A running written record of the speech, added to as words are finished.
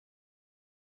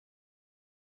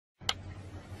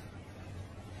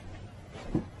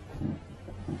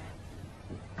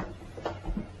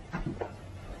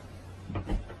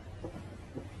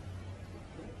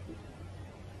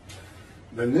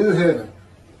The new heaven.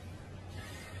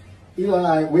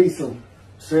 Eli Wiesel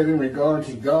said in regard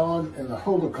to God and the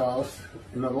Holocaust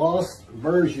in the lost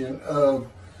version of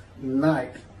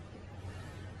Night,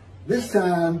 "This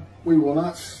time we will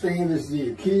not stand as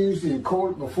the accused in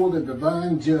court before the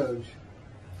divine judge.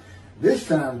 This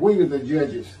time we are the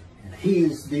judges and he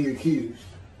is the accused.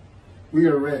 We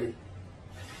are ready.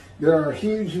 There are a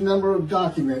huge number of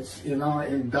documents in our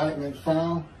indictment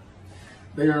file.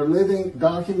 They are living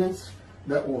documents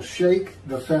that will shake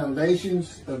the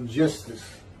foundations of justice."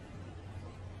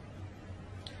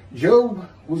 Job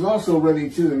was also ready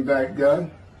to indict God.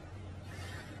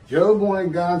 Job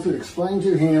wanted God to explain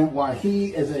to him why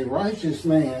he, as a righteous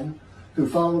man who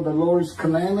followed the Lord's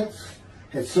commandments,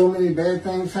 had so many bad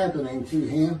things happening to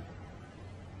him.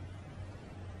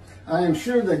 I am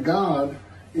sure that God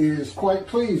is quite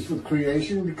pleased with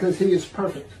creation because he is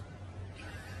perfect.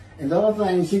 And all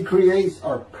things he creates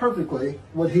are perfectly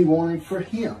what he wanted for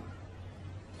him.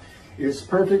 It is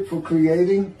perfect for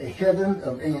creating a heaven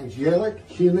of angelic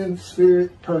human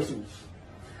spirit persons,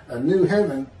 a new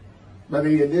heaven by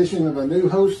the addition of a new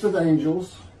host of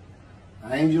angels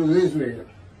Israel.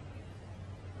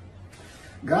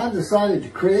 God decided to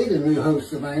create a new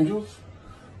host of angels,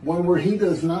 one where he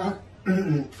does not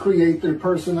create their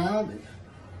personalities,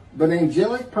 but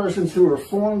angelic persons who are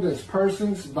formed as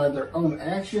persons by their own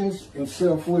actions and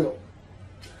self-will.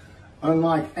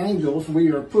 Unlike angels,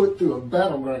 we are put through a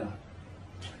battleground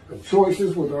of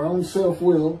choices with our own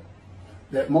self-will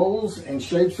that molds and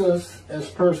shapes us as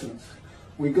persons.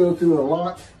 We go through a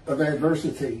lot of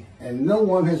adversity, and no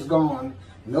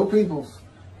peoples,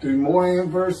 through more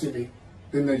adversity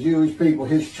than the Jewish people,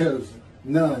 his chosen.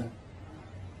 None.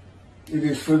 It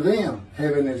is for them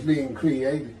heaven is being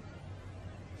created.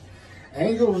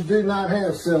 Angels do not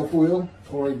have self-will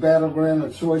or a battleground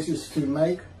of choices to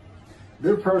make.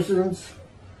 Their persons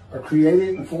are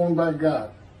created and formed by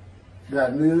God.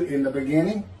 God knew in the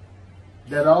beginning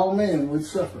that all men would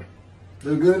suffer,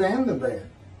 the good and the bad.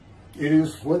 It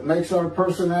is what makes our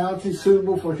personality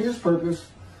suitable for his purpose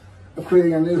of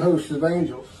creating a new host of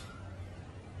angels.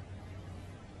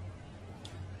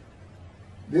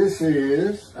 This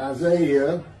is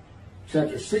Isaiah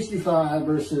chapter 65,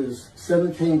 verses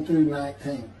 17 through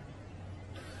 19.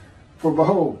 "For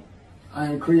behold, I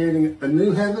am creating a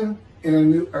new heaven and a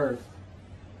new earth.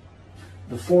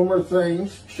 The former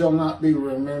things shall not be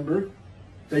remembered.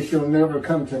 They shall never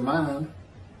come to mind.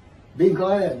 Be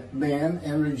glad then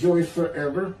and rejoice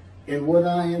forever in what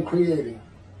I am creating.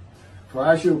 For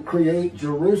I shall create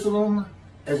Jerusalem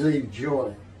as a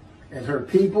joy, and her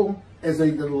people as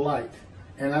a delight.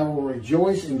 And I will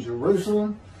rejoice in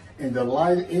Jerusalem and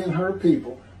delight in her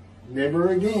people. Never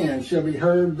again shall be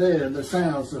heard there the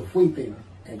sounds of weeping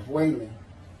and wailing.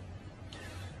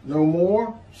 No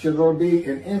more shall there be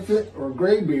an infant or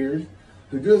graybeard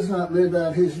who does not live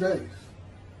out his days.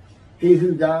 He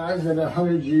who dies at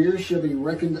 100 years shall be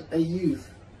reckoned a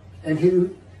youth, and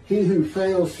he who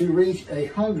fails to reach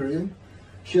 100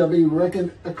 shall be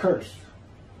reckoned accursed.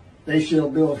 They shall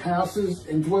build houses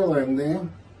and dwell in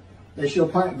them. They shall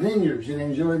plant vineyards and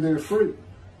enjoy their fruit.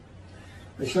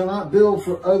 They shall not build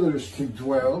for others to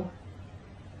dwell,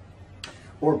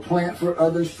 or plant for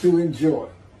others to enjoy.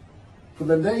 For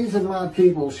the days of my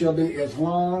people shall be as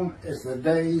long as the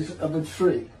days of a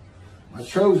tree. My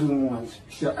chosen ones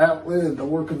shall outlive the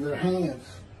work of their hands.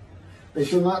 They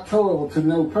shall not toil to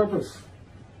no purpose.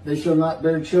 They shall not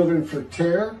bear children for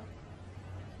terror,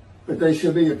 but they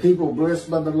shall be a people blessed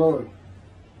by the Lord,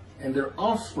 and their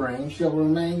offspring shall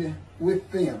remain with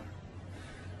them."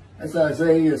 That's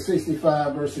Isaiah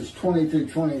 65, verses 20 through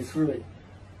 23.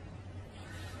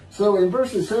 So in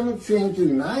verses 17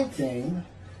 through 19,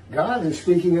 God is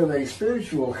speaking of a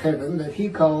spiritual heaven that he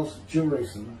calls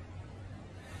Jerusalem.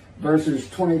 Verses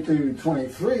 20 through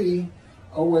 23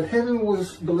 are what heaven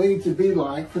was believed to be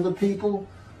like for the people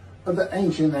of the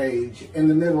ancient age and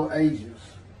the Middle Ages.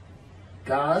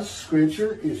 God's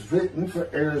scripture is written for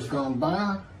eras gone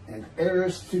by and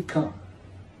eras to come.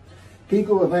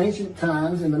 People of ancient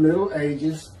times in the Middle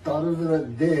Ages thought of the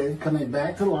dead coming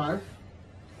back to life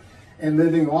and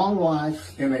living long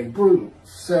lives in a brutal,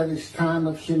 savage time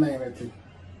of humanity.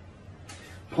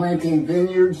 Planting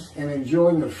vineyards and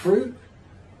enjoying the fruit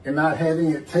and not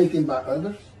having it taken by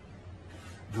others.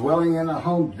 Dwelling in a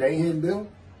home they had built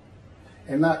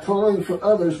and not toiling for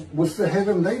others was the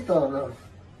heaven they thought of.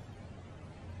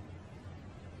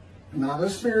 Not a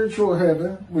spiritual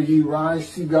heaven where you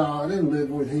rise to God and live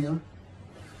with him.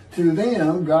 To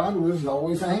them, God was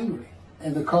always angry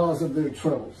and the cause of their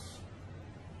troubles.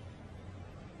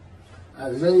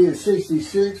 Isaiah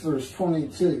 66, verse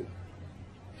 22.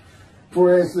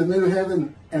 "For as the new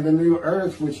heaven and the new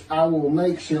earth which I will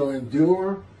make shall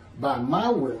endure by my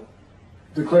will,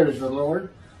 declares the Lord.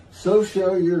 So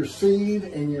shall your seed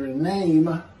and your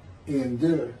name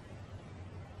endure.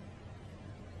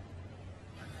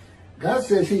 God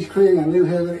says he's creating a new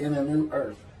heaven and a new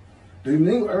earth. The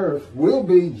new earth will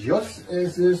be just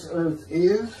as this earth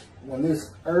is when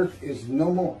this earth is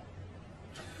no more.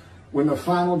 When the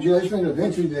final judgment of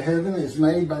entry to heaven is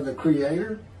made by the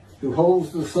Creator, who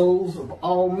holds the souls of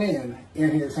all men in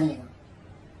his hand.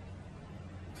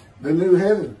 The new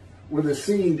heaven, with the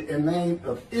seed and name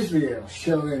of Israel,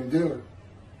 shall endure.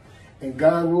 And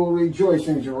God will rejoice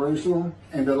in Jerusalem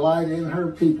and delight in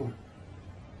her people,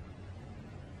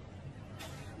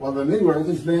 while the new earth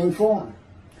is being formed.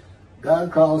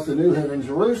 God calls the new heaven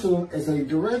Jerusalem as a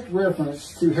direct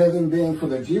reference to heaven being for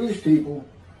the Jewish people,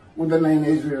 with the name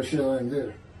Israel shall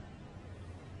endure.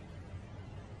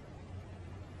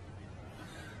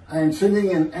 I am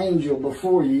sending an angel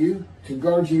before you to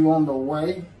guard you on the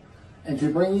way and to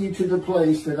bring you to the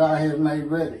place that I have made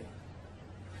ready.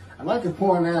 I'd like to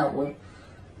point out when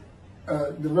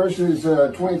the verses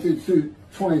 20 through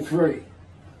 23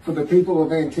 for the people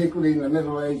of antiquity in the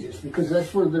Middle Ages, because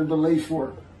that's where their beliefs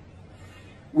were.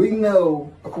 We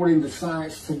know, according to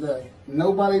science today,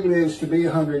 nobody lives to be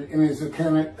 100 and is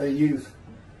accounted a youth.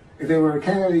 If they were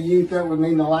accounted a youth, that would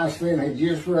mean the lifespan had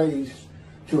just raised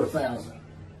to 1,000.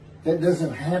 That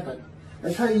doesn't happen.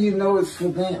 That's how you know it's for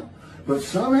them. But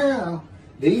somehow,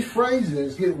 these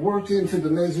phrases get worked into the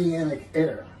Messianic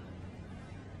era.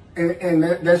 And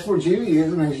that's where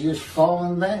Judaism has just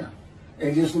fallen down.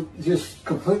 And just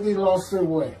completely lost their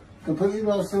way. Completely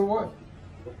lost their way.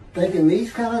 Thinking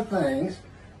these kind of things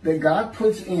that God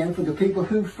puts in for the people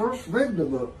who first read the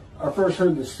book, or first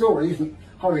heard the stories,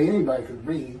 hardly anybody could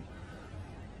read.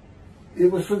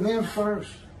 It was for them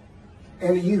first.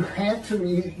 And you have to,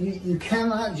 you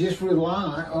cannot just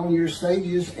rely on your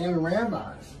sages and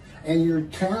rabbis and your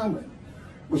Talmud,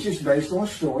 which is based on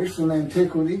stories from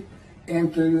antiquity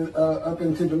and through up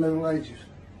into the Middle Ages.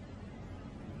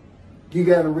 You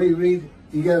got to reread it.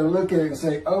 You got to look at it and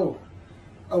say, oh,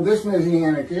 this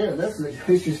Messianic era, that's the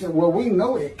history. Well, we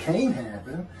know it can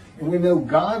happen, and we know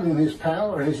God in his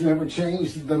power has never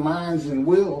changed the minds and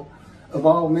will of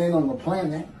all men on the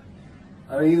planet,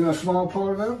 or even a small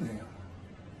part of them.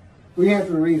 We have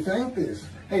to rethink this.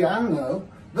 Hey, I know.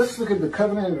 Let's look at the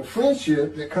covenant of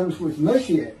friendship that comes with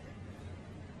Mashiach.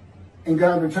 And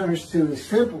God returns to his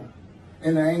temple,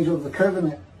 and the angel of the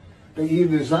covenant that you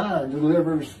desire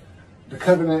delivers the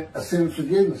covenant of sin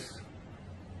forgiveness.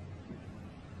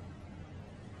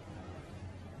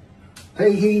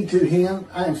 Pay heed to him.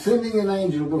 I am sending an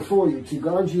angel before you to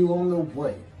guard you on the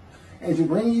way and to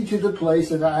bring you to the place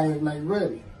that I have made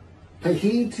ready. Pay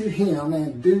heed to him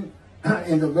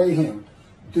and obey him.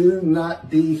 Do not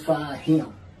defy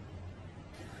him,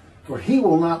 for he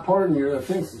will not pardon your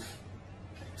offenses,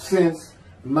 since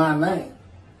my name,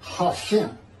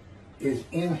 Hashem, is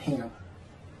in him.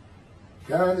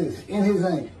 God is in his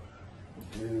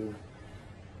angel.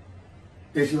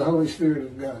 It's the Holy Spirit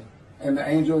of God, and the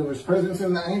angel of his presence,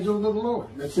 and the angel of the Lord.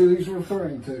 That's who he's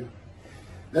referring to.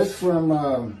 That's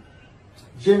from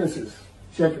Genesis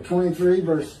chapter 23,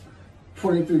 verse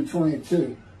 20 through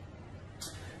 22.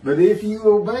 But if you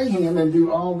obey him and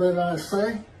do all that I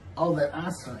say,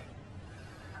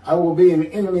 I will be an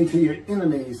enemy to your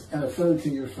enemies and a foe to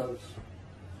your foes.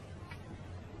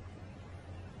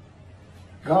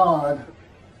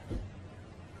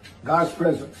 God's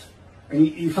presence. And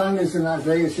you find this in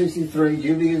Isaiah 63.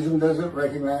 Judaism doesn't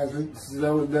recognize it,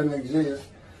 so it doesn't exist.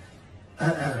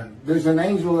 There's an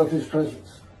angel of his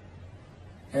presence.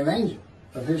 An angel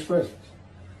of his presence.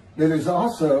 There is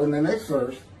also, in the next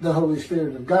verse, the Holy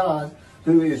Spirit of God,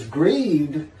 who is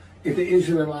grieved if the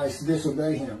Israelites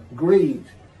disobey him. Grieved.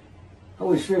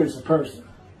 Holy Spirit is a person.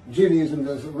 Judaism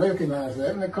doesn't recognize that,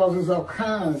 and it causes all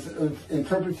kinds of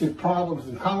interpretive problems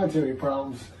and commentary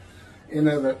problems in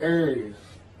other areas.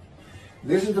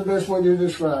 This is the best way to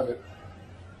describe it.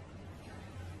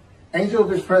 Angel of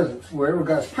his presence. Wherever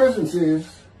God's presence is,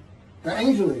 the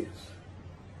angel is.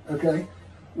 Okay?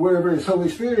 Wherever his Holy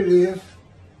Spirit is,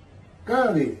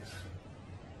 God is.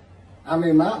 I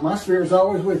mean, my spirit's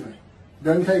always with me.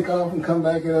 Doesn't take off and come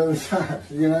back at other times.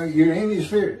 You know, you're in your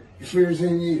spirit. Your spirit's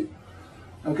in you.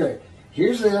 Okay,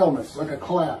 here's the elements, like a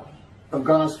cloud of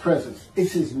God's presence.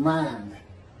 It's his mind.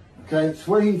 Okay, it's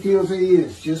where he feels he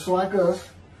is, just like us.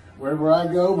 Wherever I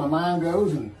go, my mind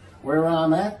goes, and wherever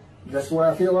I'm at, that's where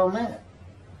I feel I'm at.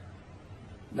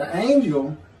 The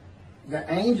angel,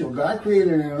 God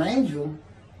created an angel,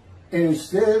 and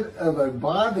instead of a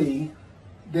body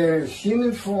that is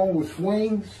human form with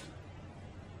wings,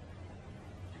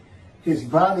 His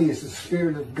body is the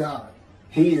Spirit of God.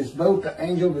 He is both the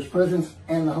angel of his presence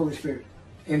and the Holy Spirit.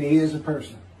 And he is a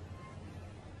person.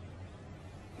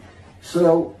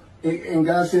 So, and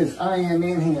God says, I am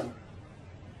in him.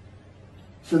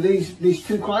 So these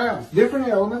two clouds, different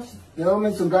elements. The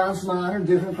elements of God's mind are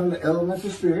different from the elements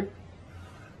of Spirit.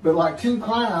 But like two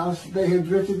clouds, they have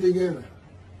drifted together.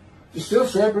 They're still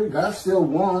separate. God's still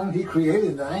one. He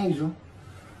created the angel.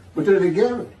 But they're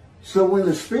together. So when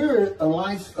the Spirit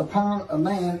alights upon a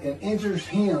man and enters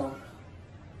him,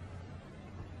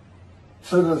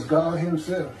 so does God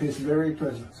himself, his very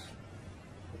presence.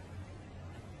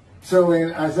 So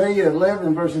in Isaiah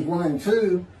 11, verses 1 and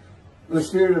 2, the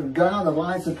Spirit of God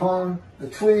alights upon the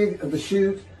twig of the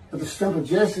shoot of the stump of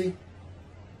Jesse,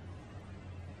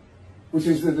 which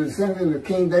is the descendant of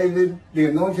King David, the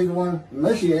anointed one,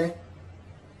 Messiah.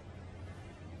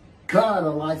 God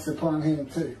alights upon him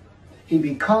too. He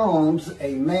becomes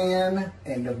a man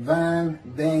and divine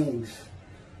beings.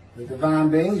 The divine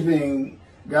beings being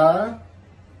God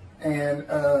and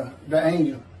the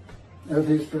angel of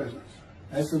his presence.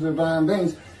 That's the divine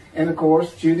beings. And of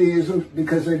course, Judaism,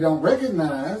 because they don't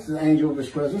recognize the angel of his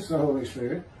presence, the Holy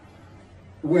Spirit,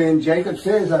 when Jacob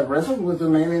says, I wrestled with the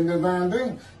man and divine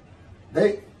beings,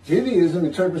 Judaism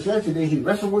interprets that today, he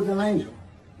wrestled with an angel.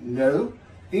 No,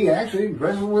 he actually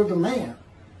wrestled with a man.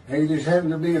 And there just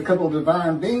happened to be a couple of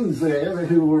divine beings there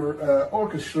who were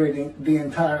orchestrating the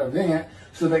entire event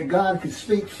so that God could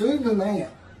speak through the man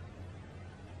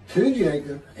to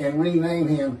Jacob and rename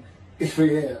him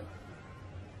Israel.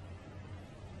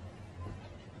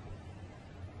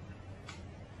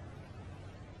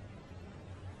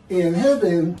 In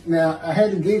heaven, now I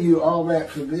had to give you all that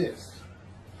for this.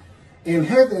 In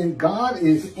heaven, God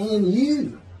is in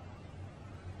you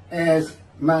as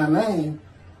my name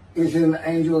is in the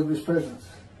angel of his presence.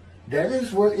 That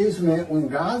is what is meant when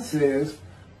God says,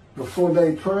 before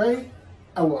they pray,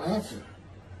 I will answer.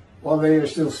 While they are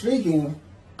still speaking,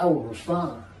 I will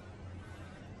respond.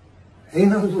 He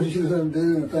knows what you're going to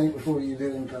do and think before you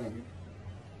do anything.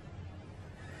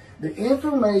 The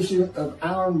information of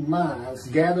our minds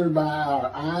gathered by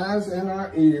our eyes and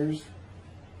our ears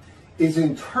is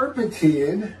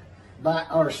interpreted by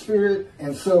our spirit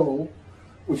and soul,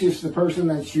 which is the person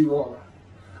that you are.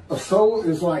 A soul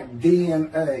is like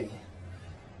DNA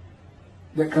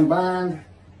that combined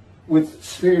with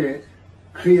spirit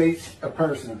creates a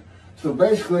person. So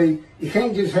basically, you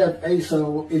can't just have a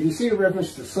soul. If you see a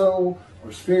reference to soul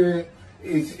or spirit,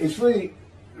 it's really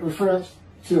a reference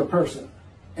to a person.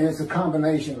 And it's a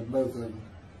combination of both of them.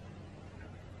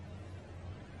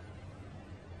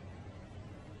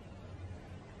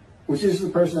 Which is the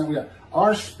person that we are.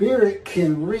 Our spirit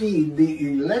can read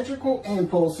the electrical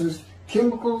impulses,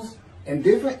 chemicals, and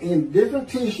different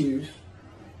tissues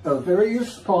of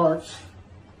various parts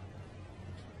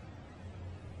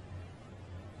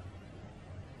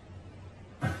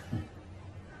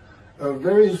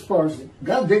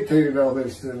God dictated all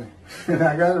this to me. And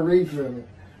I got to read from it.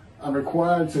 I'm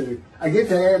required to. I get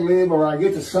to ad lib or I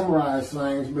get to summarize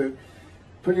things, but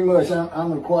pretty much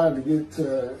I'm required to get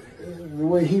the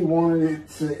way he wanted it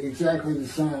to exactly to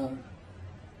sound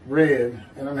read,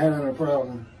 and I'm having a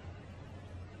problem.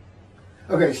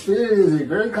 Okay, spirit is a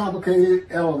very complicated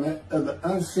element of the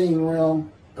unseen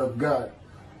realm of God.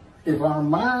 If our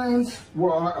minds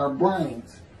were our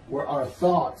brains, were our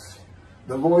thoughts,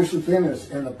 the voice within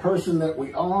us, and the person that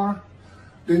we are,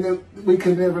 then we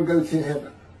could never go to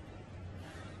heaven.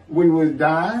 We would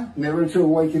die, never to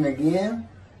awaken again,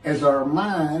 as our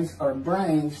minds, our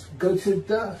brains, go to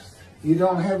dust. You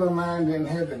don't have a mind in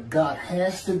heaven. God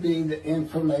has to be the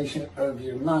information of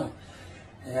your mind.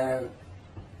 And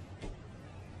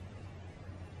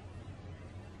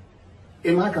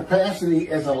in my capacity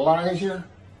as Elijah,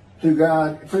 to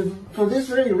God, for this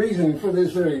very reason, for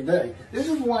this very day, this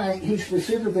is why he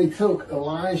specifically took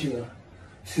Elijah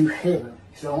to heaven.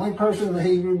 He's the only person in the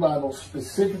Hebrew Bible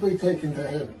specifically taken to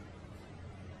heaven.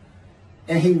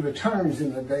 And he returns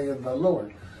in the day of the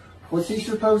Lord. What's he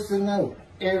supposed to know?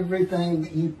 Everything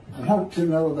that you want to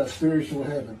know about spiritual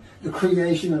heaven. The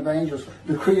creation of angels.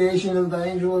 The creation of the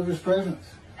angel of his presence.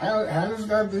 How does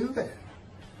God do that?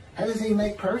 How does he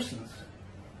make persons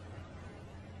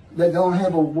that don't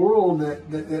have a world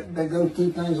that goes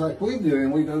through things like we do?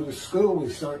 And we go to school, we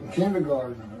start in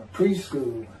kindergarten, or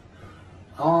preschool,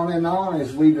 on and on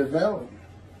as we develop.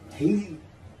 He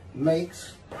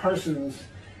makes persons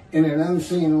in an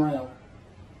unseen realm.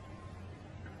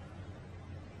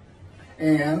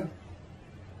 And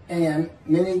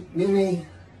many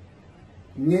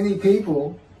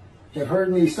people have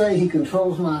heard me say he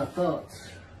controls my thoughts.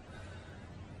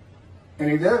 And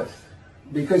he does.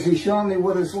 because he's showing me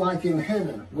what it's like in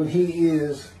heaven when he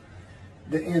is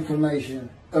the information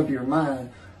of your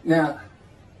mind. Now,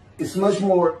 it's much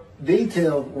more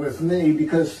detailed with me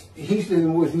because he's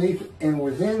been with me and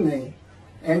within me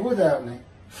and without me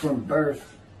from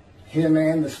birth, him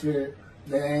and the Spirit,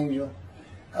 the angel.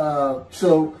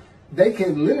 So they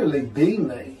can literally be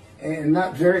me and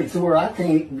not vary to where I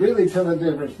can't really tell the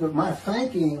difference. But my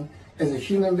thinking as a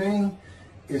human being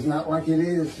is not like it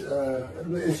is.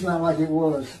 It's not like it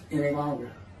was any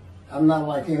longer. I'm not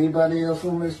like anybody else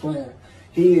on this planet.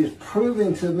 He is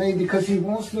proving to me because he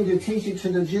wants me to teach it to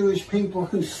the Jewish people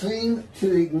who seem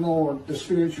to ignore the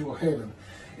spiritual heaven,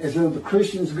 as though the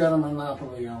Christians got a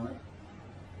monopoly on it.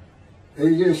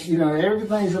 They just, you know,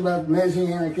 everything's about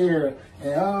Messianic era,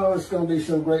 and oh, it's going to be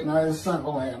so great. No, it's not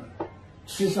going to happen.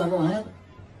 It's just not going to happen.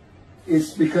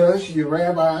 It's because your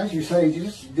rabbis, your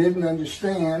sages, didn't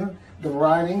understand the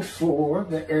writings for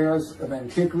the eras of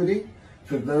antiquity,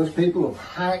 for those people of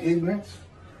high ignorance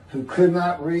who could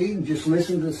not read and just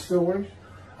listen to stories.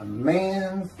 A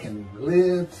man can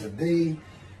live to be,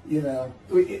 you know,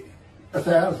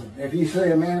 1,000. If you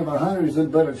say a man of 100 is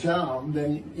but a child,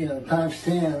 then, you know, times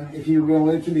 10, if you were going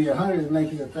to live to be 100, it'd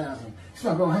make it 1,000. It's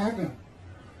not going to happen.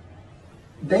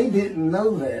 They didn't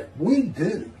know that. We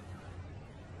do.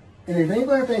 And if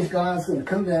anybody thinks God's going to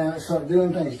come down and start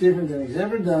doing things different than he's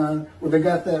ever done, well, they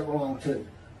got that wrong too.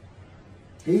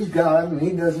 He's God and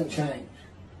he doesn't change.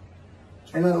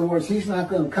 In other words, he's not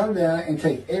going to come down and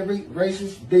take every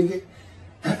racist, bigot,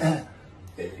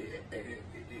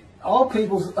 all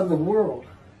peoples of the world,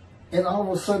 and all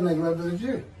of a sudden they love the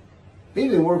Jew.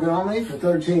 He's been working on me for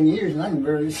 13 years, and I can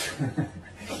barely,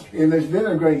 and there's been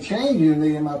a great change in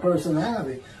me and my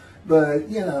personality. But,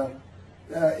 you know,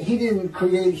 he didn't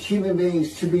create human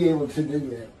beings to be able to do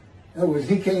that. In other words,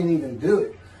 he can't even do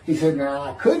it. He said, now,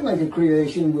 I could make a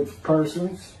creation with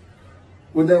persons.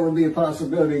 Well, that would be a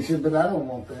possibility. He said, but I don't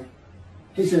want that.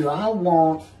 He said, I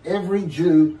want every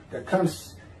Jew that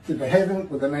comes to the heaven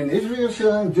with the name Israel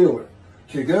shall endure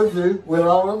to go through what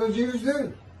all other Jews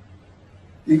do.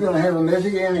 You're going to have a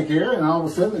Messianic era and all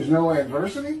of a sudden there's no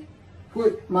adversity?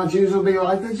 What, my Jews will be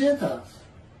like the Gentiles.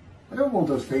 I don't want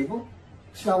those people.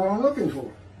 It's not what I'm looking for.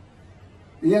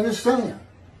 You understand?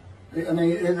 I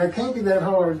mean, it can't be that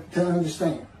hard to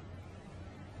understand.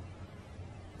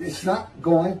 It's not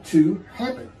going to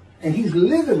happen. And he's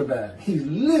livid about it. He's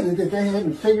livid that they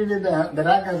hadn't figured it out, that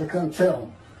I got to come tell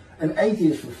him. An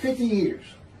atheist for 50 years.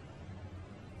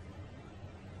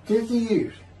 50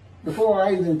 years. Before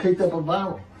I even picked up a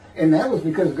Bible. And that was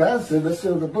because God said, let's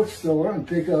go to the bookstore and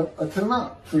pick up a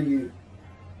Tanakh for you.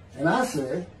 And I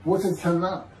said, what's a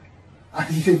Tanakh? I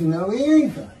didn't know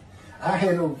anything. I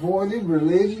had avoided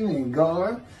religion and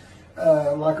God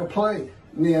like a plague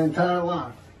the entire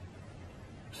life.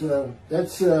 So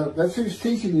that's who's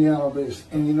teaching you all this.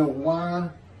 And you know why?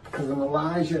 Because I'm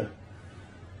Elijah.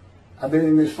 I've been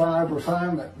in this fire of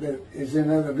refinement that is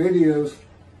in other videos.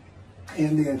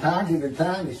 And the entirety of the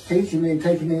time he's teaching me and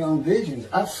taking me on visions.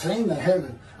 I've seen the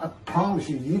heaven. I promise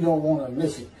you, you don't want to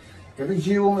miss it. Every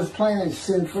Jew on this planet is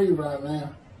sin-free right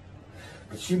now.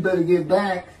 But you better get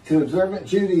back to observant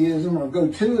Judaism or go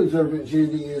to observant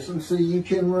Judaism so you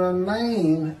can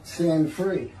remain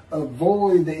sin-free.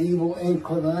 Avoid the evil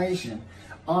inclination.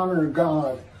 Honor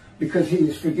God because he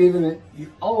has forgiven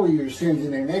all your sins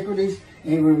and iniquities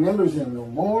and he remembers them no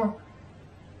more.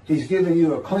 He's given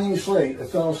you a clean slate.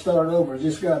 Let's all start over.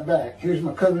 Just got back. Here's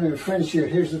my covenant of friendship.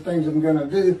 Here's the things I'm going to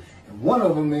do. And one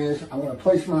of them is I'm going to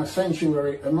place my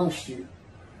sanctuary amongst you.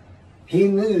 He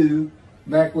knew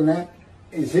back when that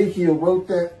Ezekiel wrote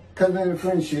that covenant of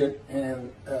friendship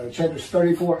in chapters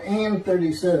 34 and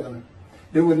 37,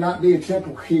 there would not be a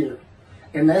temple here.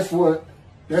 And that's what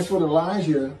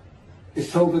Elijah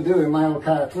is told to do in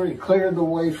Malachi 3. Clear the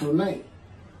way for me.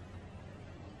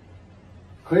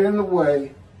 Clearing the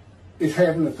way is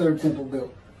having the third temple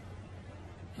built.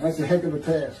 That's a heck of a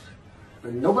task.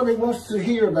 But nobody wants to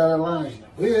hear about Elijah.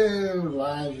 Well,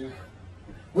 Elijah.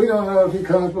 We don't know if he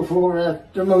comes before or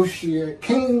after Moshiach.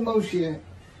 King Moshiach.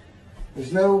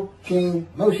 There's no King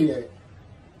Moshiach.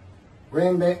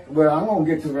 Rambam. Well, I'm going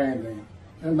to get to Rambam.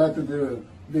 I'm about to do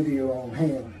a video on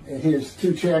him and his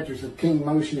 2 chapters of King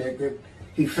Moshiach that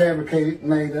he fabricated and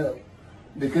made up.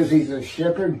 Because he's a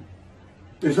shepherd.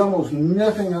 There's almost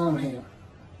nothing on him.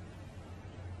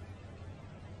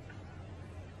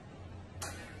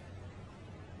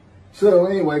 So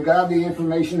anyway, God, the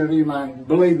information of your mind.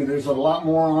 Believe me, there's a lot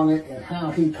more on it and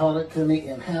how he taught it to me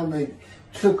and how they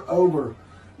took over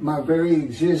my very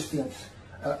existence.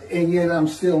 And yet I'm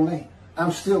still me.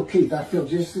 I'm still Keith. I feel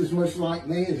just as much like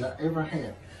me as I ever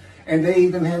have. And they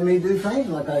even had me do things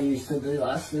like I used to do.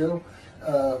 I still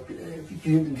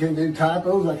can do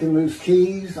typos. I can lose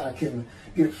keys. I can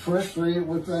get frustrated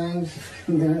with things.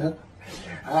 You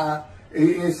know,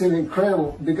 it's an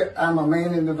incredible, because I'm a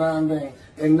man in divine being,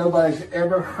 and nobody's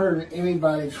ever heard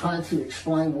anybody try to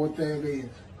explain what that is.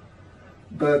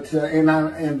 But and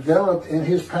I'm enveloped in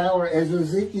His power as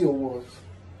Ezekiel was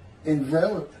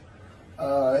enveloped.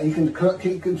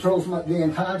 He controls the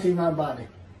entirety of my body.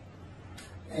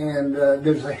 And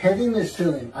there's a heaviness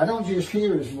to Him. I don't just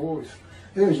hear His voice.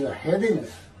 There's a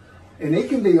heaviness. And it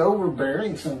can be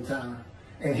overbearing sometimes.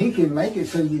 And He can make it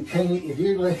so you can't, if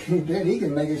you're laying in bed, He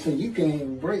can make it so you can't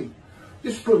even breathe.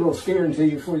 Just put a little scare into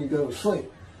you before you go to sleep.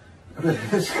 But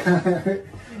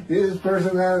His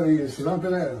personality is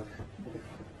something else.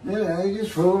 You know, he's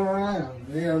just fooling around.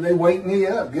 You know, they wake me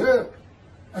up. Get up.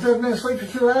 I said, I've been asleep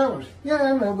for 2 hours. Yeah,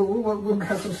 I know, but we've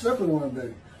got some stuff we want to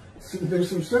do. So there's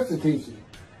some stuff to teach you.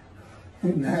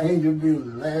 And the angel be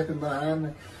laughing behind me.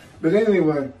 But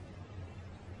anyway,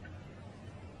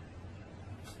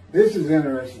 this is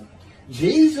interesting.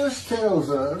 Jesus tells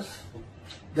us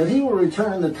that He will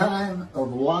return the time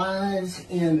of lives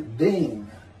in being.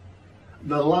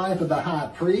 The life of the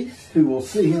high priest, who will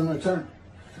see Him return.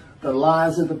 The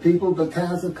lives of the people of the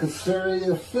towns of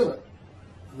Caesarea Philip,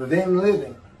 the then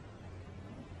living.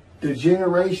 The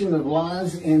generation of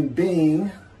lives in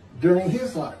being during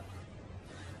His life.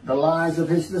 The lives of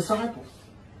His disciples.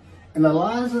 And the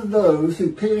lives of those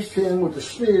who pierced Him with the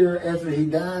spear after He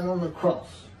died on the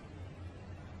cross.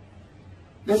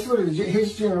 That's what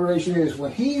His generation is.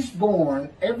 When He's born,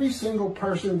 every single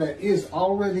person that is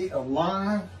already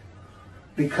alive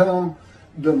become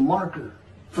the marker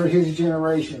for His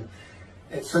generation.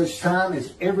 At such time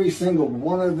as every single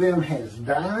one of them has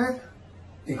died,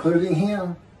 including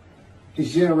Him,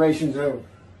 His generation's over.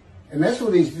 And that's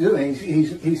what He's doing.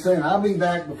 He's saying, I'll be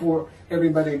back before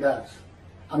everybody dies.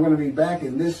 I'm going to be back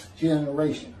in this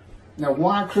generation. Now,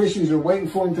 why Christians are waiting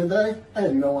for Him today, I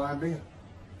have no idea.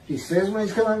 He says when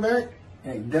He's coming back,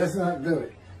 and He does not do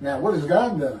it. Now, what has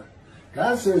God done?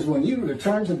 God says when you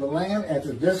return to the land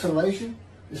after desolation,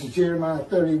 this is Jeremiah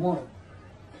 31,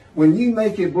 when you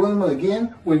make it bloom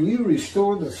again, when you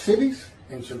restore the cities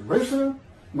in Jerusalem,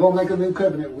 I'm going to make a new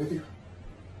covenant with you.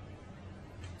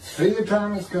 See, your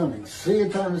time is coming. See, your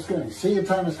time is coming. See, your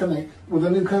time is coming. Well, the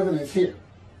new covenant's here.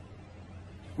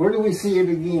 Where do we see it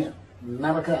again?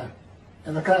 Malachi.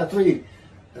 Malachi 3,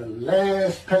 the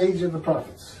last page of the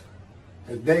prophets.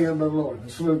 The day of the Lord.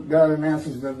 That's what God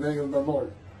announces, the day of the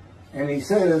Lord. And He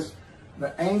says,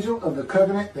 the angel of the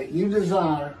covenant that you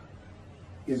desire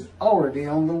is already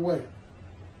on the way.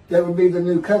 That would be the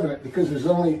new covenant, because there's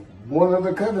only one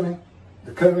other covenant,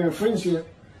 the covenant of friendship,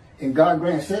 and God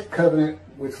grants that covenant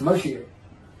with Moshiach.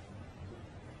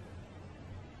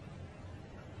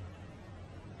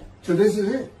 So this is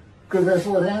it, because that's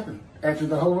what happened. After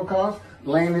the Holocaust,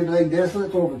 land had lay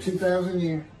desolate for over 2,000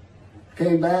 years.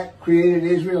 Came back, created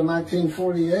Israel in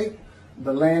 1948,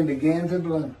 the land began to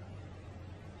bloom.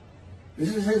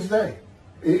 This is His day.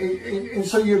 And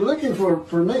so you're looking for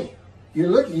me.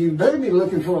 You better be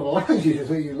looking for Elijah, is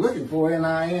who you're looking for, and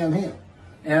I am him.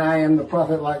 And I am the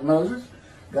prophet like Moses.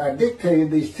 God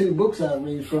dictated these 2 books I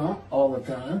read from all the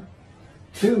time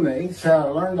to me. That's how I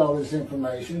learned all this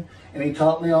information. And He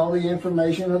taught me all the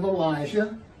information of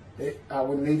Elijah that I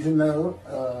would need to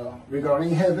know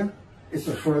regarding heaven. It's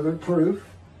a further proof.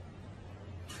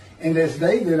 And as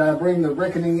David, I bring the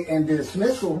reckoning and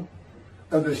dismissal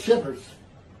of the shepherds.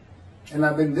 And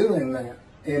I've been doing that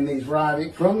in these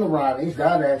writings, from the writings.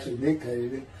 God actually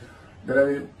dictated it. But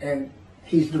and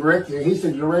He's the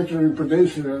director and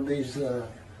producer of these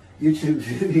YouTube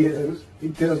videos. He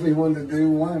tells me when to do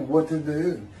one and what to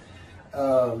do.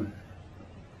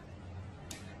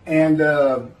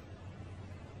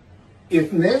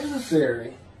 If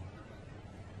necessary,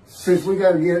 since we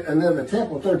got to get another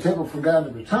temple, third temple for God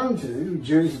to return to,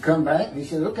 Jews to come back, and He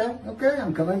said, okay,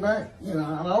 I'm coming back. You know,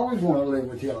 I always want to live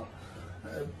with y'all.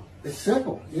 It's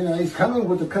simple. You know, He's coming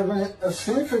with the covenant of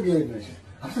sin forgiveness.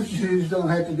 All the Jews don't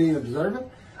have to be observant.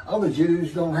 All the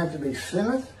Jews don't have to be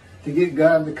sinners to get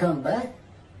God to come back.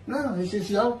 No, It's just,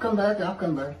 y'all come back, I'll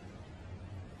come back.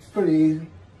 It's pretty easy.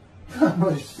 Not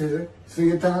much to it. See,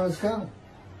 your time is coming.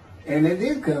 And it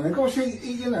did come. Of course,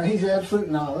 He's absolute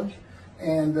knowledge.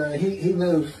 And he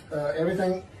knows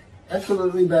everything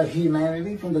absolutely about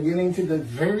humanity from the beginning to the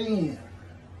very end.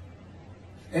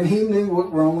 And He knew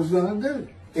what Rome was going to do.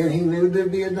 And He knew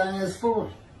there'd be a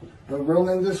diaspora, the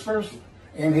Roman dispersal.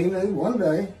 And He knew one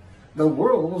day the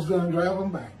world was going to drive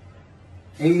them back.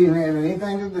 He didn't have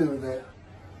anything to do with that.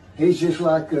 He's just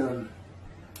like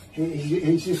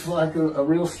he's just like a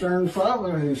real stern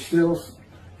father who still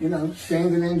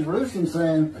standing in Jerusalem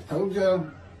saying, I told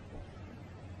you,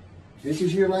 this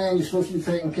is your land, you're supposed to be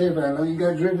taking care of it. I know you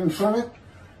got driven from it,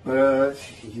 but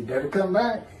you better come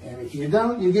back. And if you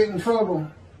don't, you get in trouble.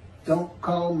 Don't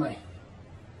call me.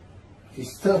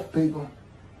 He's tough, people.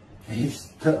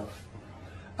 He's tough.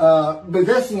 But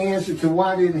that's the answer to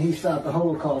why didn't he stop the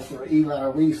Holocaust for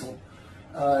Eli Wiesel.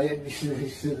 He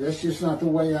said, that's just not the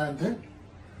way I do.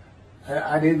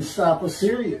 I didn't stop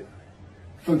Assyria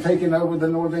from taking over the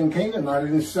northern kingdom. I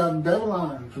didn't stop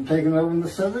Babylon from taking over the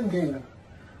southern kingdom.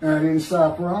 And I didn't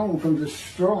stop Rome from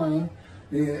destroying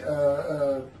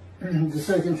the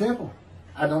second temple.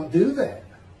 I don't do that.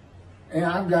 And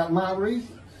I've got my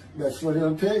reasons. That's what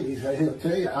he'll tell you. He'll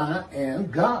tell you, I am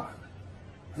God.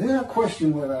 Then I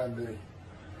question what I do.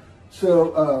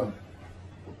 So,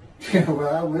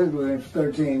 well, I lived with him for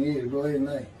 13 years, believe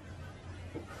me.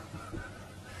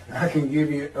 I can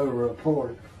give you a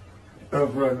report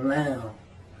of renown.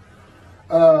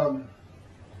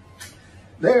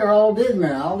 They're all dead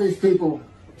now. All these people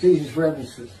Jesus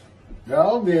references, they're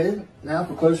all dead now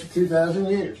for close to 2,000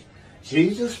 years.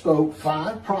 Jesus spoke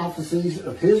 5 prophecies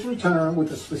of his return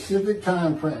with a specific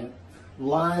time frame.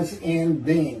 Lies in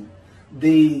being.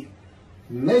 The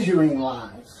measuring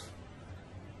lies.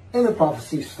 And the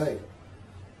prophecies failed.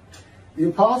 The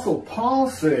Apostle Paul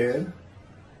said,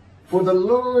 for the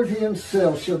Lord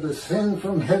himself shall descend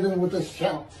from heaven with a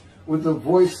shout, with the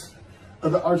voice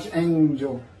of the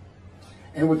archangel,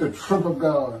 and with the trump of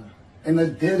God, and the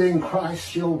dead in Christ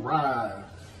shall rise.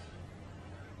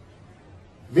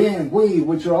 Then we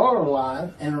which are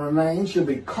alive and remain shall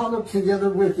be caught up together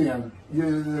with them.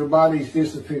 Their bodies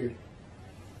disappear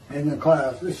in the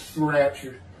clouds. This is the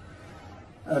rapture.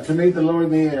 To meet the Lord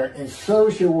in the air. And so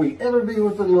shall we ever be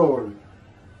with the Lord.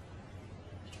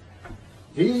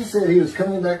 Jesus said he was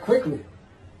coming back quickly.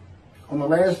 On the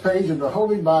last page of the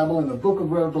Holy Bible in the book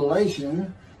of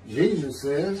Revelation, Jesus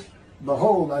says,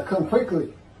 behold, I come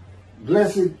quickly.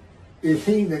 Blessed is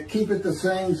he that keepeth the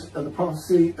sayings of the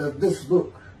prophecy of this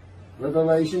book.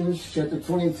 Revelation chapter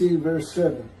 22, verse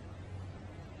 7.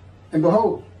 And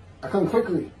behold, I come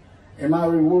quickly, and my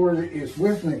reward is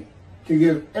with me, to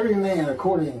give every man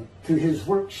according to his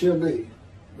work shall be.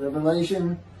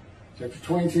 Revelation chapter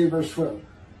 22, verse 12.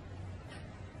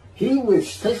 He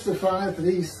which testifieth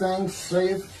these things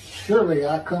saith, surely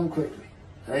I come quickly.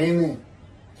 Amen.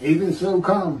 Even so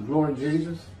come, Lord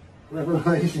Jesus.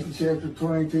 Revelation chapter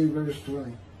 22, verse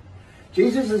 20.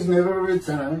 Jesus has never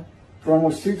returned. For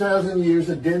almost 2,000 years,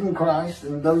 the dead in Christ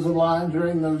and those alive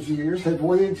during those years have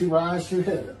waited to rise to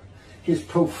heaven. His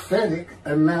prophetic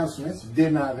announcements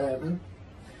did not happen.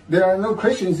 There are no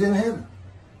Christians in heaven,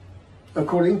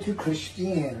 according to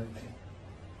Christianity.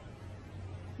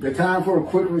 The time for a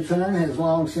quick return has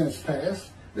long since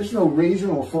passed. There's no reason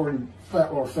or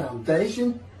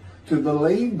foundation to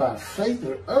believe by faith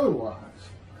or otherwise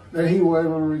that he will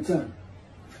ever return.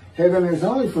 Heaven is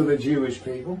only for the Jewish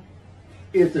people.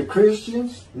 If the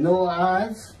Christians,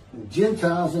 Noahites,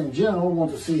 Gentiles in general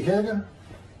want to see heaven,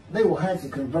 they will have to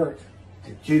convert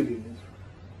to Judaism.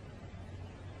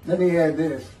 Let me add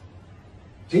this.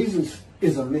 Jesus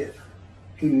is a myth.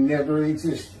 He never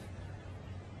existed.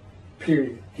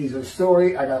 Period. He's a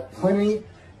story. I got plenty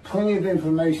of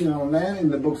information on that in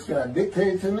the books God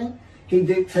dictated to me. He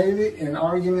dictated an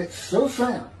argument so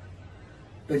sound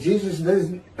that Jesus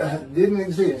didn't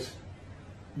exist.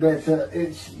 That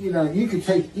it's, you could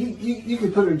take, you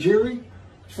could put a jury,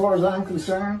 as far as I'm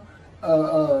concerned,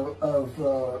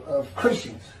 of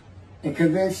Christians and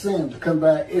convince them to come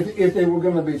back, if they were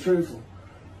going to be truthful,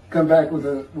 come back with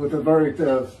a verdict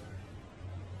of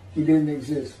he didn't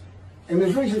exist. And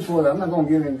there's reasons for that. I'm not going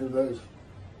to get into those.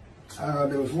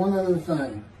 There was one other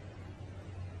thing.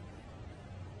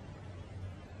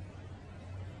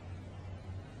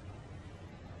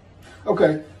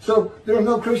 Okay, so there are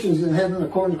no Christians in heaven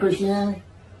according to Christianity.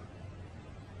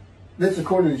 That's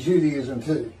according to Judaism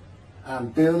too. I'm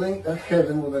building a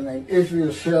heaven with the name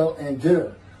Israel shall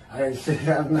endure. I said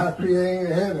I'm not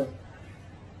creating a heaven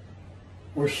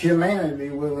where humanity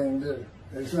will endure.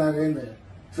 It's not in there.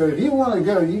 So if you want to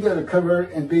go, you got to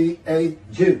convert and be a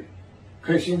Jew.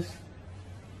 Christians.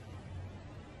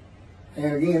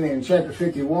 And again in chapter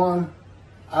 51,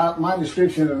 my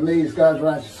description of me as God's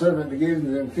righteous servant begins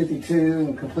in 52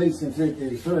 and completes in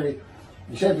 53.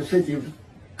 In chapter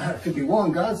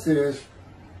 51, God says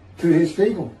to his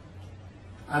people,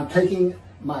 I'm taking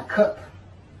my cup,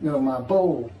 my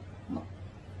bowl,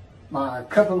 my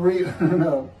cup of reeling,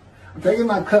 I'm taking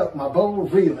my cup, my bowl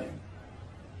of reeling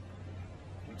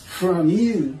from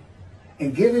you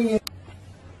and giving it.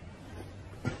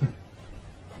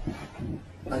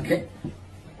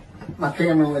 My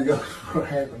camera only goes for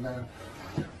half an hour.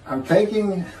 I'm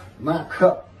taking my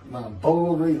cup, my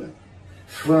bowl of reeling,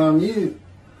 from you,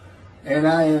 and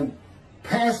I am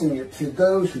passing it to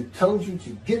those who told you to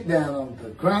get down on the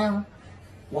ground,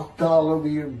 walked all over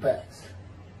your backs.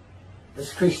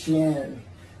 That's Christianity.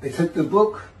 They took the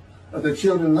book of the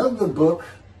children of the book,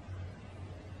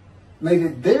 made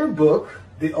it their book,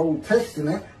 the Old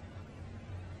Testament,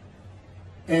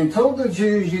 and told the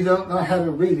Jews you don't know how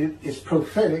to read it. It's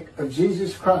prophetic of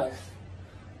Jesus Christ.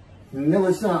 No,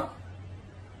 it's not.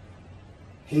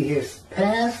 He has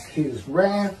passed his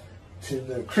wrath to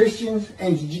the Christians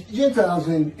and Gentiles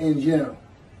in general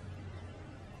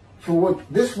for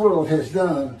what this world has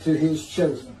done to his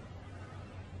chosen.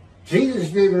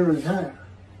 Jesus didn't return.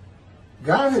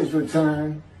 God has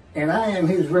returned, and I am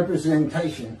his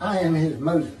representation. I am his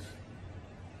Moses.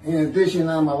 In addition,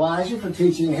 I'm Elijah for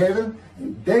teaching heaven,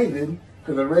 and David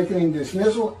for the reckoning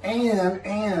dismissal,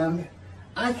 and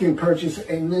I can purchase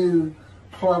a new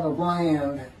plot of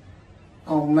land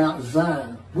on Mount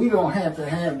Zion. We don't have to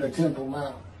have the Temple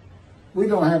Mount. We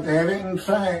don't have to have it. In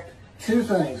fact, two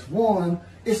things. One,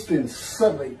 it's been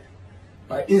sullied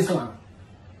by Islam.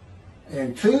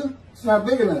 And two, it's not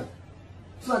big enough.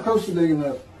 It's not close to big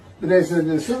enough. But as a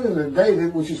descendant of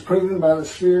David, which is proven by the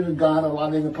Spirit of God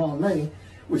alighting upon me,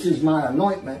 which is my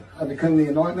anointment, I become the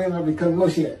anointment, I become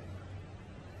Moshiach.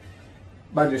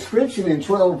 By description in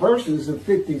 12 verses of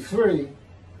 53,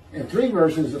 and 3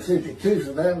 verses of 52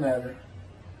 for that matter,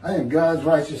 I am God's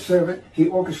righteous servant. He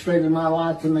orchestrated my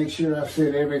life to make sure I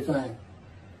said everything.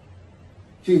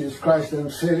 Jesus Christ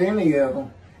doesn't say any of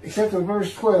them, except for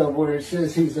verse 12 where it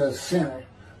says he's a sinner,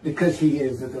 because he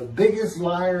is the biggest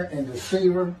liar and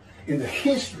deceiver in the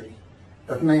history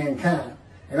of mankind.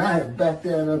 And I have backed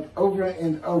that up over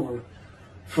and over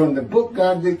from the book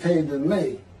God dictated to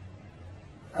me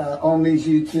on these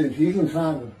YouTubes. You can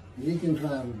find them. You can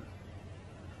find them.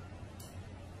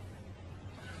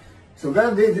 So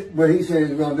God did what he said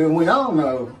he was going to do. And we all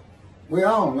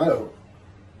know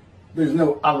there's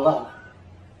no Allah.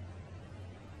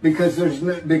 Because there's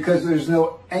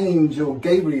no angel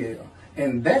Gabriel.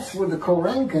 And that's where the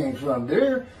Quran came from.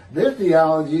 Their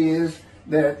theology is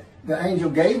that the angel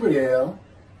Gabriel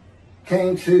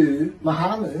came to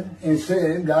Muhammad and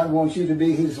said, God wants you to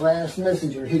be his last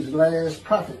messenger, his last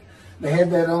prophet. They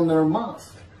had that on their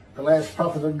mosque, the last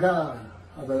prophet of God.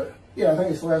 I think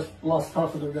it's the last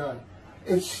prophet of God.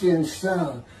 It's in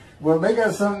stone. Well, they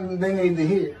got something they need to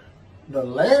hear. The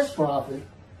last prophet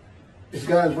is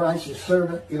God's righteous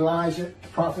servant, Elijah, the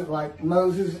prophet like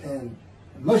Moses, and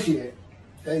Moshiach,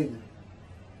 David.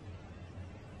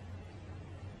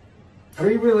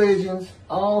 3 religions,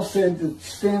 all said to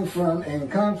stem from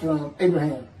and come from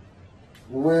Abraham.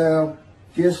 Well,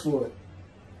 guess what?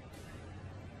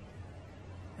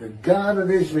 The God of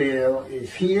Israel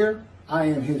is here. I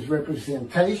am his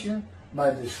representation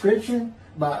by description,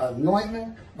 by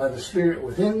anointment, by the Spirit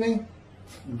within me,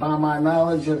 by my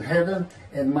knowledge of heaven,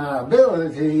 and my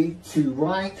ability to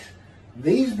write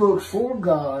these books for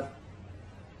God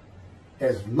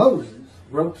as Moses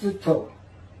wrote the Torah.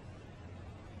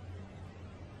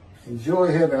 Enjoy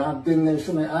heaven. I've been there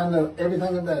so many. I know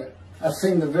everything about it. I've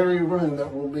seen the very room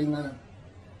that will be mine.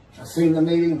 I've seen the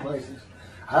meeting places.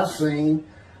 I've seen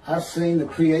the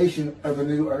creation of a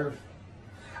new earth.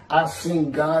 I've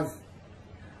seen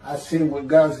what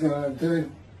God's going to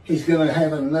do. He's going to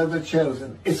have another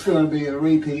chosen. It's going to be a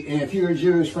repeat. And if you're a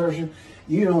Jewish person,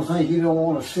 you don't think you don't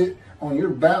want to sit on your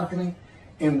balcony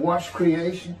and watch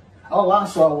creation? All I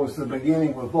saw was the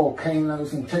beginning with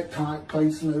volcanoes and tectonic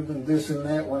plates moving, this and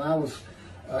that, when I was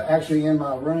actually in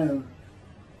my room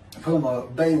from a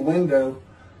bay window.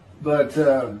 But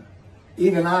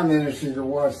even I'm interested to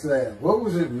watch that. What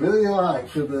was it really like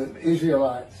for the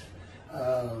Israelites,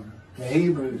 the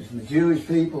Hebrews, and the Jewish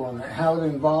people, and how it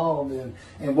involved,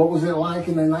 and what was it like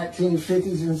in the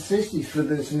 1950s and 60s for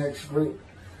this next group?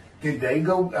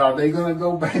 Are they going to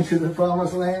go back to the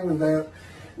promised land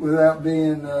without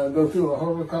being go through a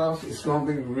Holocaust? It's going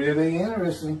to be really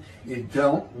interesting. You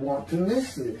don't want to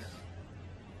miss this.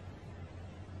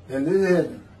 And this is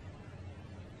heaven.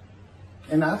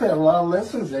 And I've had a lot of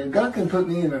lessons there. God can put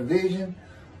me in a vision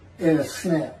in a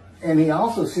snap. And he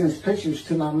also sends pictures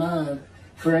to my mind,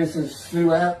 for instance,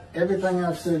 throughout everything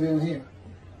I've said in here.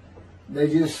 They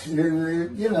just,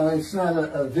 it's not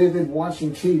a vivid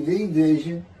watching TV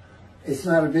vision. It's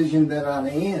not a vision that I'm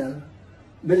in.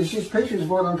 But it's just pictures of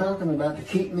what I'm talking about to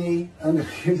keep me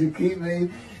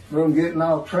from getting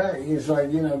off track. It's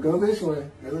like, go this way,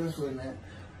 man.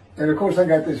 And of course I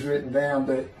got this written down,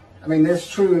 but I mean, that's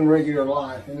true in regular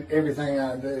life and everything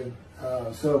I do.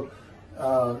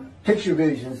 picture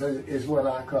visions is what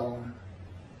I call them.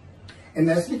 And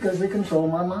that's because they control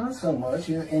my mind so much,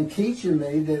 and teaching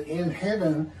me that in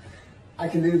heaven I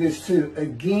can do this too.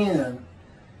 Again,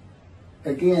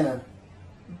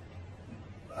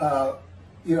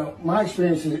 my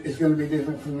experience is going to be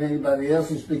different from anybody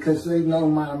else's because they know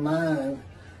my mind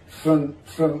from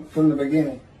the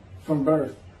beginning, from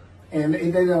birth, and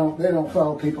they don't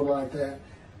follow people like that.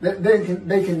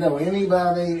 They can know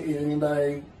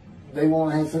anybody they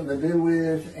want to have something to do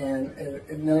with,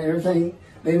 and know everything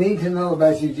they need to know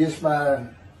about you just by,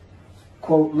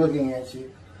 quote, looking at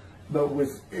you.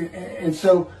 And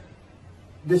so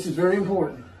this is very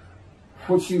important.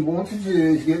 What you want to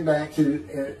do is get back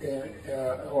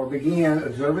to or begin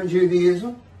observant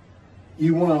Judaism.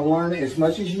 You want to learn as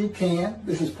much as you can.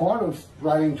 This is part of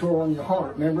writing Torah in your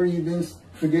heart. Remember, you've been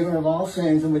forgiven of all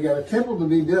sins, and we got a temple to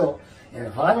be built. And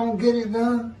if I don't get it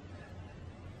done,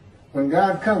 when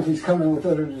God comes, he's coming with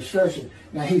utter destruction.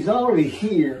 Now, he's already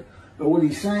here, but what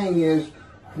he's saying is,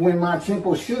 when my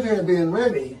temple should have been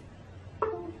ready,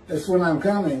 that's when I'm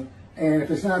coming. And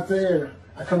if it's not there,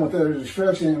 I come with utter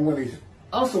destruction. And what he's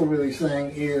also really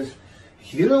saying is,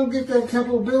 if you don't get that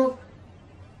temple built,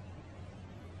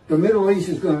 the Middle East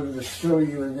is going to destroy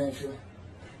you eventually.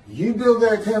 You build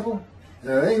that temple,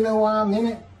 there ain't no way I'm in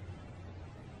it.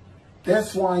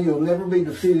 That's why you'll never be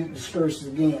defeated and dispersed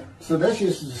again. So that's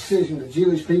just a decision the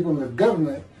Jewish people and the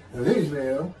government of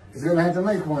Israel is going to have to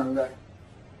make one day.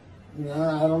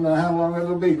 I don't know how long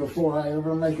it'll be before I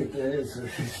ever make it there. It's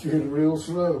been real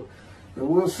slow. But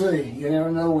we'll see. You never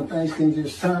know when things can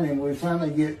just turn and we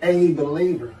finally get a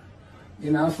believer.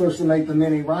 I'm supposed to make the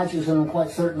many righteous, and I'm quite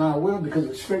certain I will because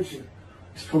it's Scripture.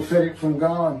 It's prophetic from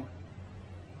God.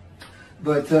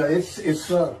 But it's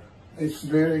slow. It's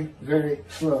very, very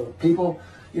slow. People,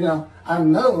 I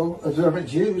know observant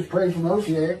Jews pray for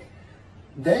Moshiach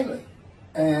daily.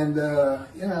 And,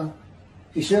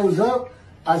 he shows up.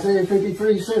 Isaiah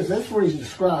 53 says, that's where he's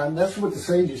described. That's what the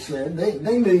sages said.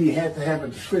 They knew you had to have a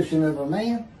description of a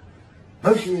man.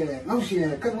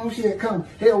 Moshiach, come.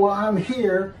 Hell, well, I'm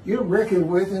here. You're reckoned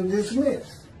with and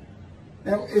dismissed.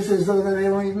 Now, it's as though they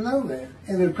don't even know that.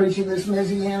 And they're preaching this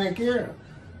Messianic era.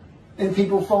 And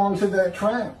people fall into that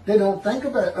trap. They don't think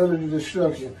about utter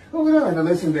destruction. Well, we don't have to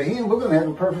listen to him. We're going to have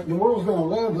a perfect, the world's going to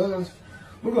love us.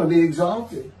 We're going to be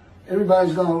exalted.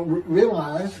 Everybody's going to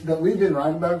realize that we've been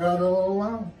right about God all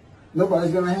along.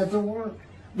 Nobody's going to have to work.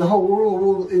 The whole world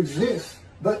will exist,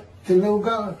 but to know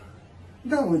God.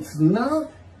 No, it's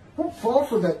not. Don't fall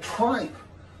for that tripe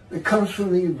that comes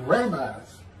from these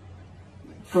rabbis,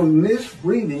 from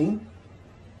misreading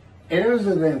eras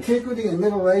of antiquity and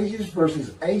Middle Ages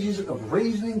versus ages of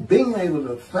reasoning, being able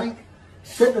to think,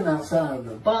 stepping outside of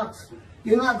the box.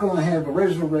 You're not going to have a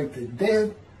resurrected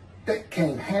dead. That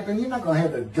can't happen. You're not going to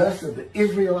have the dust of the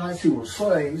Israelites who were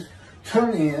slaves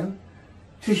turn in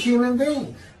to human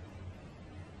beings.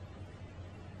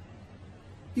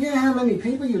 You know how many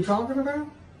people you're talking about?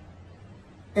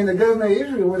 And the government of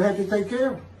Israel would have to take care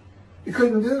of them. It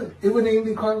couldn't do it. It wouldn't even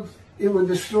be close. It would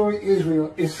destroy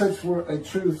Israel if such were a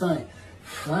true thing.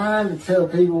 Trying to tell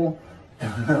people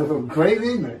of a great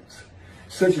ignorance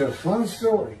such a fun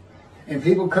story. And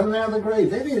people coming out of the grave.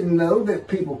 They didn't know that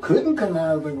people couldn't come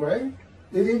out of the grave.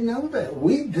 They didn't know that.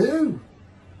 We do.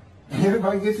 And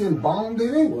everybody gets embalmed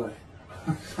anyway.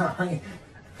 Sorry.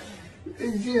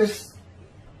 It's just,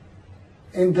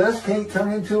 and dust can't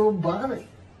turn into a body.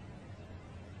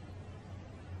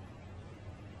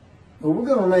 But we're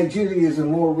going to make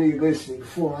Judaism more realistic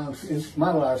before it's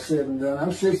my life said and done.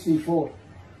 I'm 64.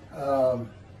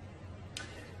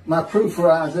 My proof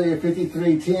for Isaiah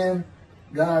 53:10,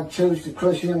 God chose to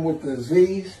crush him with the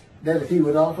disease, that if he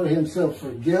would offer himself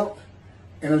for guilt.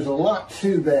 And there's a lot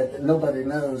to that nobody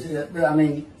knows. I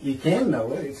mean, you can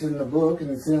know it. It's in the book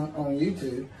and it's on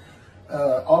YouTube.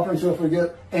 Offer himself for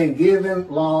guilt and give him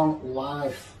long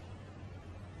life.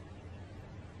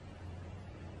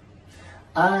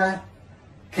 I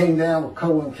came down with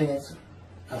colon cancer.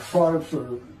 I fought it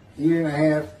for a year and a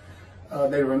half.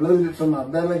 They removed it from my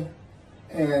belly.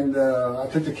 And I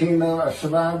took the chemo. I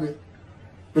survived it.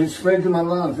 But it spread to my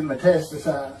lungs. It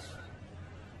metastasized.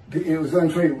 It was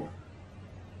untreatable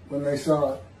when they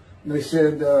saw it. They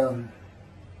said, a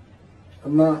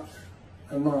month.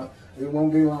 It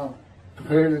won't be long.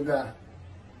 Prepare to die.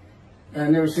 And I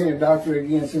never seen a doctor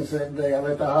again since that day. I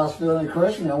left the hospital and it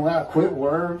crushed me. I quit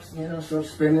work, started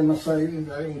spending my savings.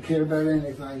 I didn't care about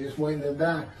anything, just waiting to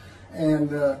die. And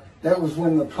that was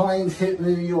when the planes hit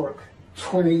New York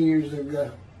 20 years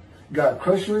ago. God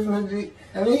crushed me with disease.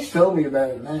 And he's told me about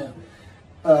it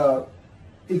now.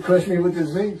 He crushed me with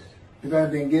disease because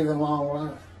I've been given long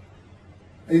life.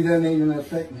 It doesn't even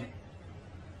affect me.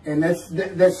 And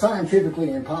that's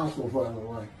scientifically impossible, by the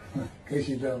way, in case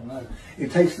you don't know.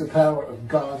 It takes the power of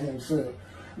God himself.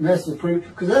 And that's the proof,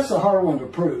 because that's a hard one to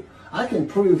prove. I can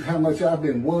prove how much I've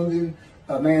been wounded,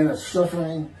 a man is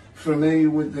suffering, familiar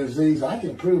with disease. I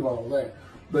can prove all that.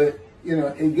 But, you know,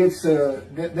 it gets,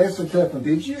 that's a tough one.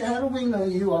 How do we know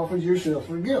you offered yourself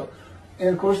for guilt? And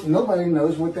of course, nobody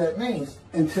knows what that means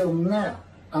until now.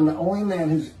 I'm the only man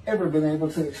who's ever been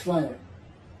able to explain it.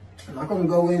 I'm not going to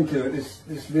go into it.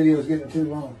 This video is getting too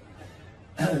long.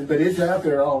 But it's out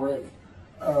there already.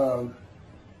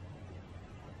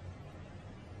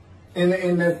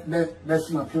 And that's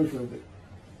my proof of it.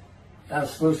 I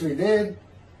was supposed to be dead,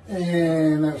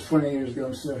 and that was 20 years ago.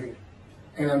 I'm still here.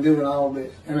 And I'm doing all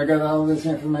this. And I got all this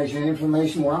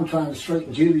information where I'm trying to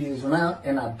straighten Judaism out,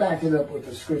 and I back it up with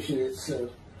the scripture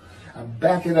itself. I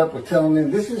back it up with telling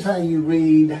them, this is how you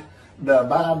read the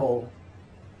Bible,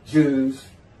 Jews,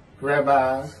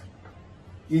 rabbis.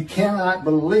 You cannot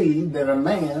believe that a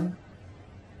man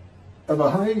of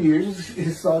 100 years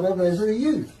is thought of as a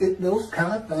youth. Those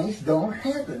kind of things don't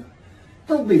happen.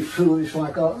 Don't be foolish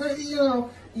like all that. You know,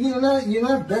 you're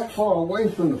not that far away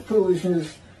from the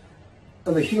foolishness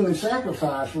of a human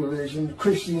sacrifice religion,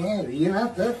 Christianity. You're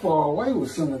not that far away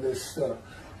with some of this stuff.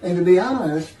 And to be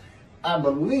honest, I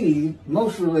believe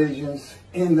most religions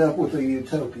end up with a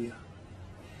utopia.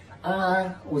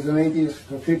 I was an atheist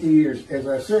for 50 years. As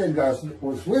I said, God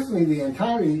was with me the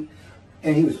entirety,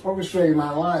 and he was orchestrating my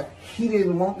life. He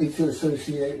didn't want me to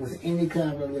associate with any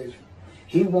kind of religion.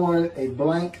 He wanted a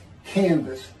blank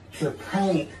canvas to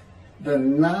paint the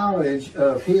knowledge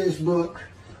of his book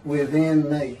within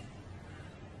me.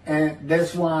 And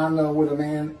that's why I know what a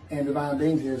man and divine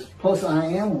being is. Plus, I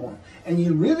am one. And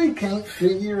you really can't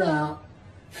figure out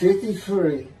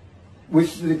 53,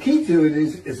 which the key to it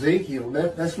is Ezekiel.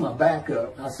 That's my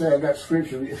backup. I say I got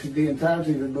scripture. It's the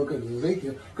entirety of the book of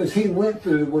Ezekiel, because he went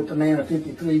through what the man of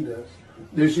 53 does.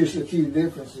 There's just a few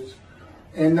differences.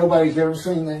 And nobody's ever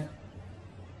seen that.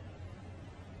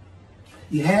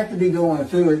 You have to be going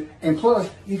through it. And plus,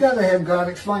 you got to have God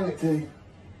explain it to you.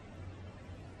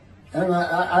 And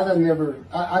I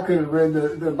could have read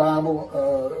the Bible,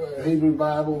 Hebrew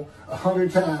Bible,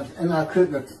 100 times, and I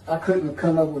couldn't have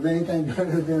come up with anything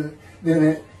better than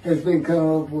it has been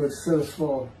come up with thus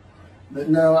far. But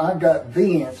no, I got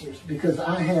the answers, because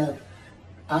I had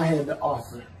the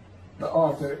author. The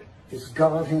author is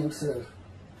God himself.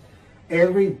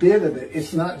 Every bit of it.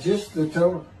 It's not just the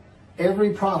Torah.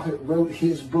 Every prophet wrote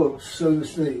his book, so to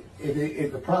speak.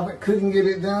 If the prophet couldn't get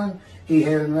it done, he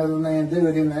had another man do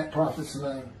it in that prophet's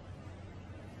name.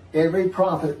 Every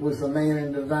prophet was a man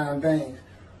in divine beings.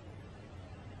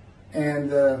 And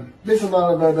there's a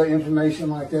lot of other information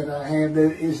like that I have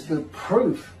that is the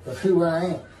proof of who I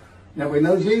am. Now, we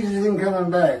know Jesus isn't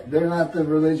coming back. They're not the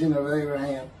religion of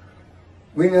Abraham.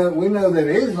 We know that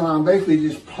Islam basically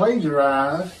just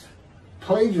plagiarized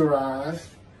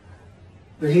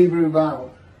the Hebrew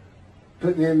Bible,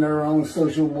 putting in their own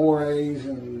social mores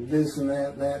and this and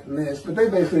that and this. But they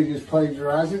basically just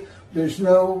plagiarized it. There's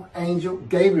no angel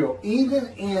Gabriel. Even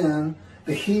in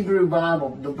the Hebrew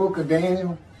Bible, the book of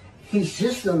Daniel, he's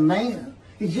just a man.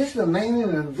 He's just a man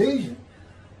in a vision.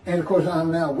 And of course,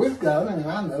 I'm now with God, and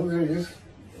I know there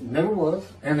never was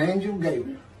an angel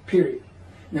Gabriel, period.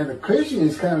 Now, the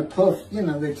Christians kind of puffed,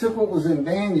 they took what was in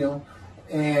Daniel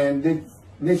and they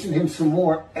mentioned him some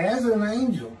more as an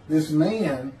angel. This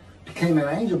man became an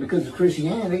angel because of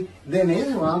Christianity. Then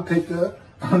Islam picked up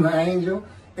on the angel,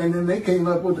 and then they came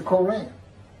up with the Quran.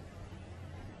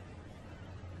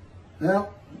 Now,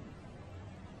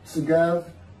 it's the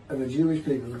God of the Jewish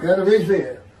people, the God of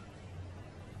Israel.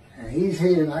 And he's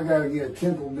here, and I got to get a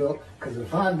temple built, because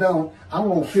if I don't, I'm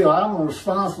going to feel I'm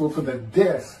responsible for the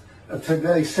deaths of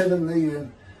today 7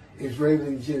 million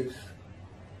Israeli Jews.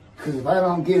 Because if I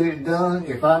don't get it done,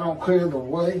 if I don't clear the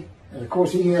way, and of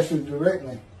course he has to direct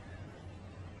me,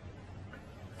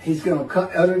 he's going to come,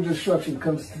 utter destruction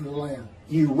comes to the land.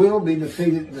 You will be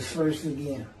defeated and dispersed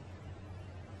again.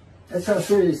 That's how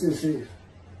serious this is.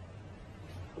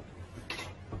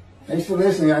 Thanks for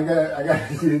listening. I got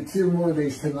to do 2 more of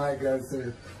these tonight, guys.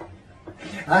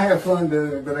 I have fun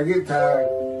doing it, but I get tired.